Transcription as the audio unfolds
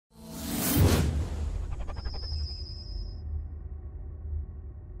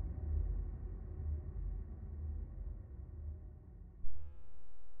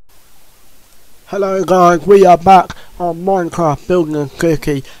Hello guys, we are back on Minecraft Building a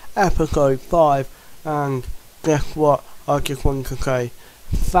Cookie episode 5, and guess what, I just want to say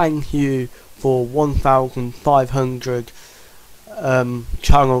thank you for 1,500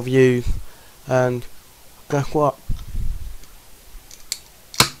 channel views, and guess what,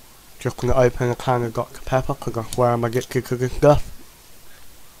 just going to open a can of Dr Pepper because that's where I'm addicted to this stuff.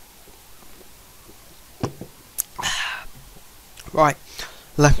 Right,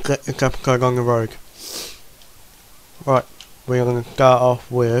 let's get this episode on the road. Right, we're going to start off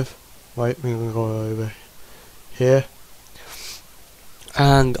with, we're going to go over here,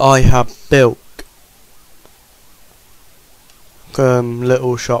 and I have built some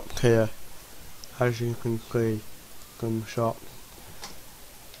little shops here, as you can see, some shops.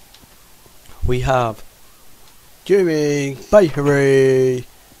 We have Jimmy's Bakery,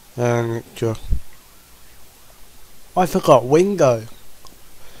 and it's just, I forgot window,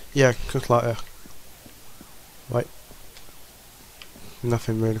 yeah, just like that. Right,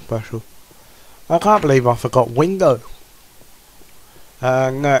 nothing really special. I can't believe I forgot window.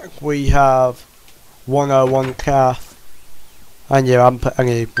 And next we have 101 Calf, and yeah, I haven't put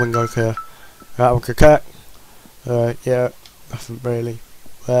any windows here. That was a cat. Yeah, nothing really.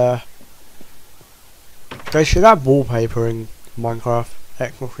 They should have wallpaper in Minecraft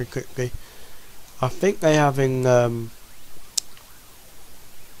Xbox 360. I think they have in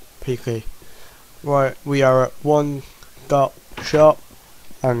PC. Right, we are at one stop shop,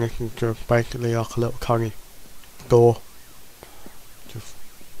 and this is just basically like a little tiny store. Just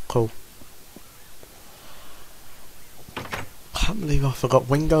cool. Can't believe I forgot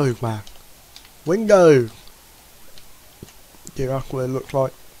windows, man. Windows! Yeah, that's what it looks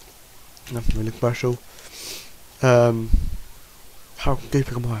like. Nothing really special. How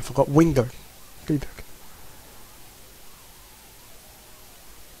stupid am I? I forgot window. Stupid.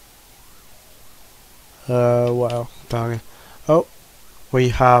 What else down here? Oh, we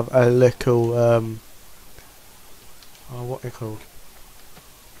have a little, oh, what are they called?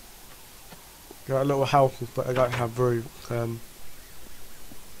 Got a little houses, but I don't have roofs. I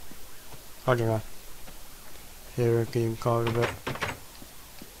don't know. Here is the inside of it.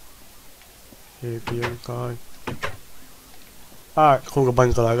 Here's the inside. Ah, it's called a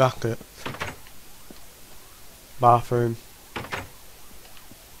bungalow, that's it. Bathroom.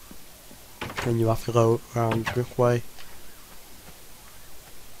 Then you have to go around this way.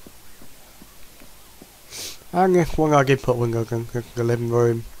 And this one I did put windows in, this is the living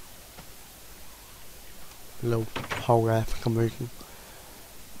room. A little hole there for some reason.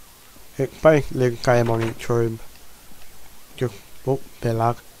 It's basically the same on each room. Just, oh, bit of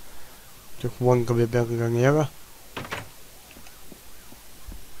lag. Just one could be bigger than the other.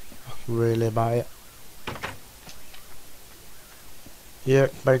 That's really about it. Yeah,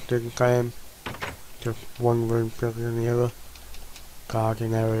 it's basically the same. Just one room bigger than the other.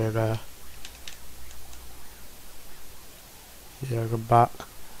 Garden area there. Yeah, go back.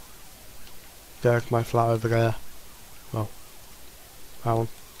 There's my flat over there. Well, that one.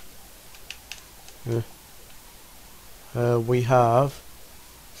 Yeah. We have.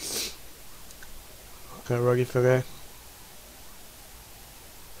 Get ready for this.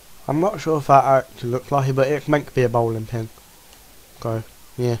 I'm not sure if that actually looks like it, but it's meant to be a bowling pin. So,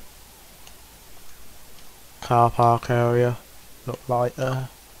 yeah. Car park area. Look like there.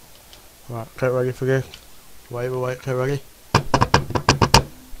 Right, get ready for this. Wait, get ready.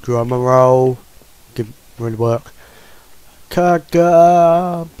 Drum and roll. Didn't really work.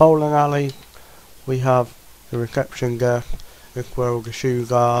 Bowling alley. We have the reception desk. This is where all the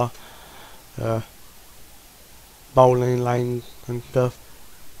shoes are. Bowling lanes and stuff.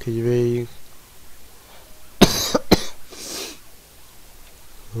 TV.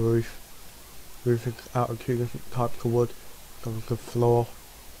 Roof. Roof is out of two different types of wood. Got a good floor.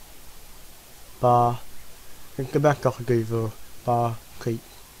 Bar. I think the best I could do for bar, seat.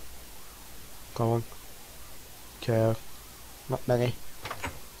 Go on. Chair. Not many.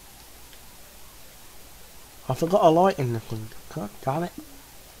 I forgot a light in this one. God damn it.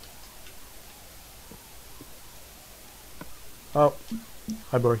 Oh.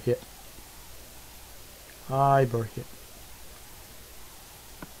 I broke it. I broke it.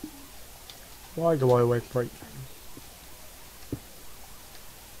 Why do I always break things?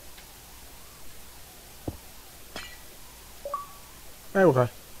 There we go.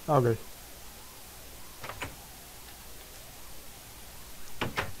 I'll do.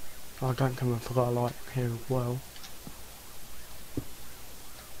 Oh, don't come and forgot a light here as well.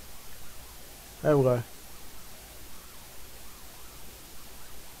 There we go.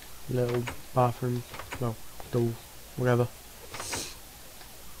 Little bathroom, well, stool, whatever.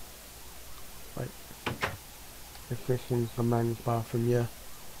 Right. If this one's the main bathroom, yeah.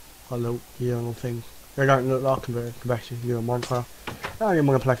 Got a little urinal thing. They don't look like a convection view on Minecraft. I didn't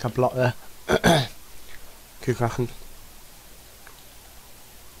want to place a block there. 2 seconds.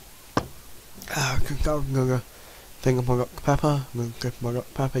 I'm gonna think if I got pepper. I'm gonna give my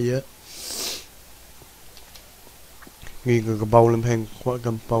got pepper yet. You got a bowling pin, quite a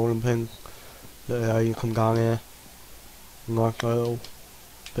good bowling pin. You come down here. Nice little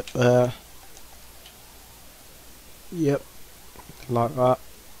bit there. Yep. Like that.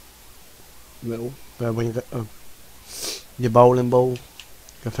 Little where when you get your bowling ball.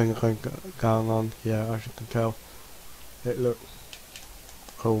 The thing going on, yeah, as you can tell. It looks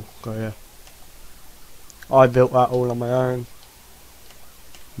cool, so yeah. I built that all on my own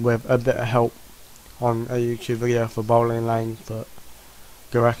with a bit of help on a YouTube video for bowling lanes, but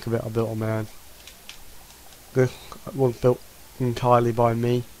the rest of it I built on my own. This was built entirely by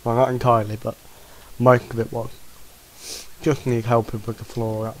me. Well, not entirely, but most of it was. Just need help with the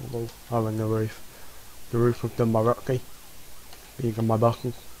floor at the wall, and the roof. The roof was done by Rocky. These are my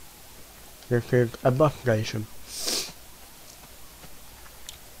buttons. This is a bus station.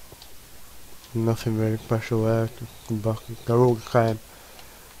 Nothing really special there, just some buttons. They're all the same.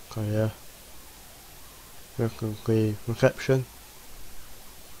 So yeah. This is the reception.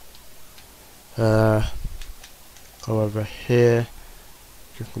 Go over here.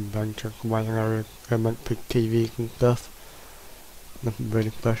 Just some benches, waiting areas. They're meant to put TVs and stuff. Nothing really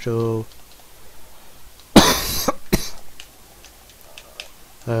special.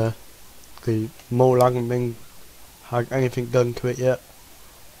 The mole hasn't been had anything done to it yet.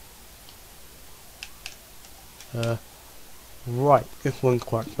 Right, this one's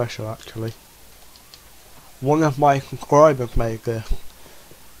quite special actually. One of my subscribers made this.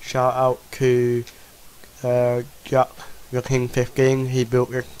 Shout out to Jack the King 15. He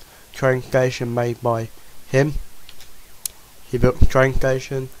built this train station made by him. He built the train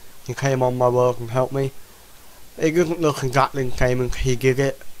station. He came on my work and helped me. It doesn't look exactly the same as he did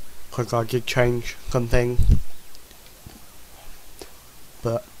it, because I did change some things,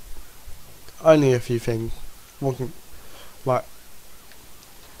 but only a few things. Wasn't like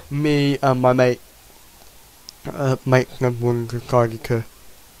me and my mate one decided to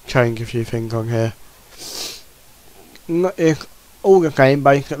change a few things on here. It's all the same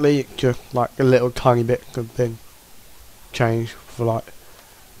basically, it's just like a little tiny bits of thing changed. For like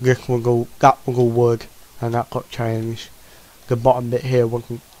this was all, that was all wood, and that got changed. The bottom bit here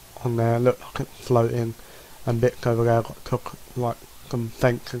wasn't on there, looked like it's floating, and bits over there got took, like some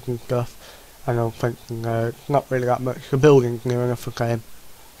fences and stuff, and I'm thinking it's not really that much. The building's near enough the same.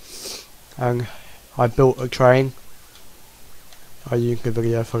 And I built a train. I used the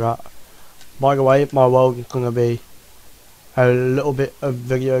video for that. By the way, my world is gonna be a little bit of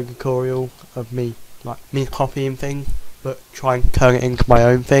video tutorial of me, like me copying things, but try and turn it into my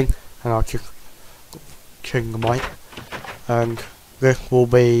own thing, and I'll just change the mic. And this will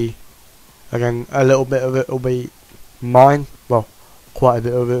be, again, a little bit of it will be mine, well, quite a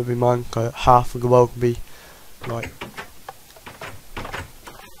bit of it will be mine, so half of the world will be like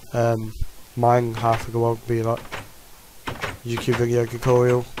mine, half of the world will be like YouTube video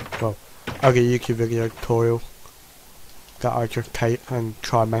tutorial, well, other YouTube video tutorial that I just take and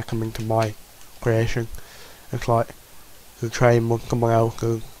try and make them into my creation. It's like the train was someone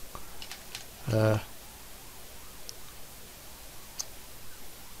else's,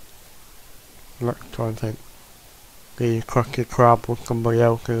 let's try and think. The Krusty Krab was somebody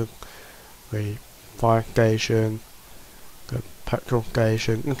else's, the fire station, the petrol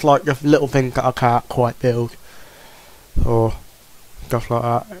station. It's like just little things that I can't quite build, or stuff like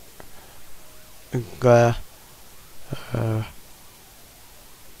that. And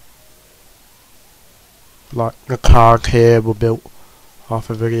like the cars here were built off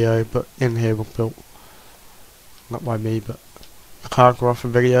a video, but in here were built not by me, but the cars were off a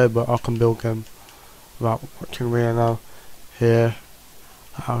video, but I can build them without watching me now. Here,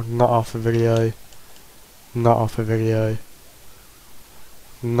 not off a video, not off a video,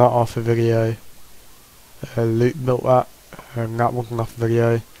 not off a video. Luke built that, and that wasn't off a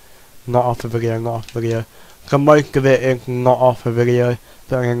video, not off a video, not off a video. So most of it is not off a video,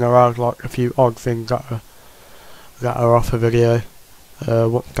 but then there are like a few odd things that are off a video.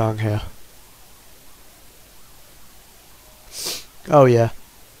 What's down here? Oh yeah,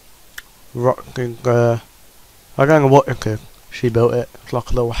 rocking. I don't know what it is. She built it. It's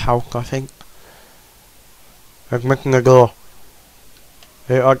like a little house, I think. It's missing a door.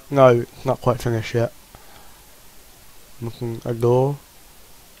 No, it's not quite finished yet. Missing a door.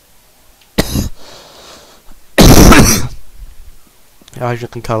 As you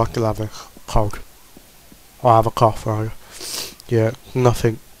can tell, I still have a cold. I have a car thrower. Yeah,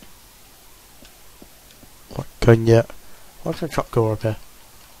 nothing quite done yet. What's the truck door up here?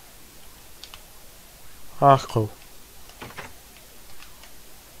 Ah, cool.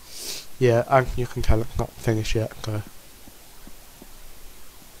 Yeah, and you can tell it's not finished yet, so.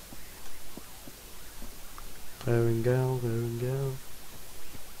 There we go, there we go.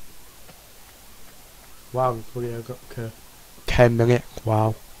 Wow, this video got 10 minutes,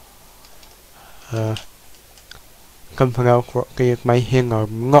 wow. Something else Rocky is making,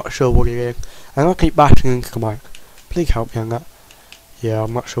 I'm not sure what it is. And I'll keep bashing into the mic. Please help me on that. Yeah,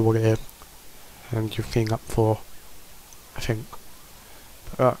 I'm not sure what it is. I'm just getting up for, I think.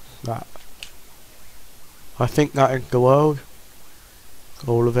 That. I think that is the world.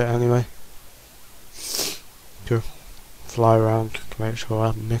 All of it anyway. Just fly around to make sure I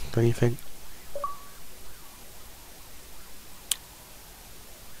haven't missed anything.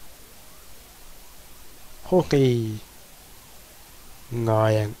 Hockey! No,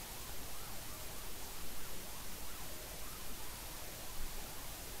 I ain't.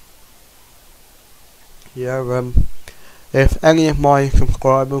 Yeah, if any of my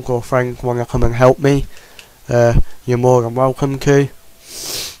subscribers or friends want to come and help me, you're more than welcome to.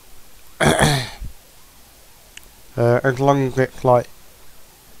 As long as it's like,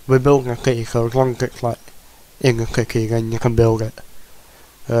 we're building a city, so as long as it's like in the city, then you can build it.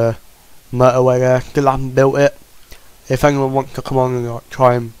 Motorway there, still haven't built it. If anyone wants to come on and like,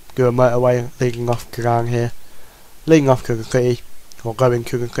 try and do a motorway leading off to down here, leading off to the city, or going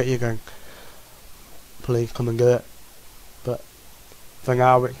to the city, then please come and do it. But for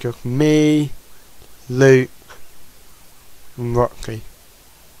now it's just me, Luke, and Rocky.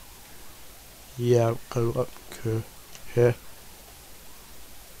 Yeah, go up to here.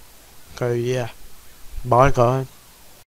 So yeah, bye guys.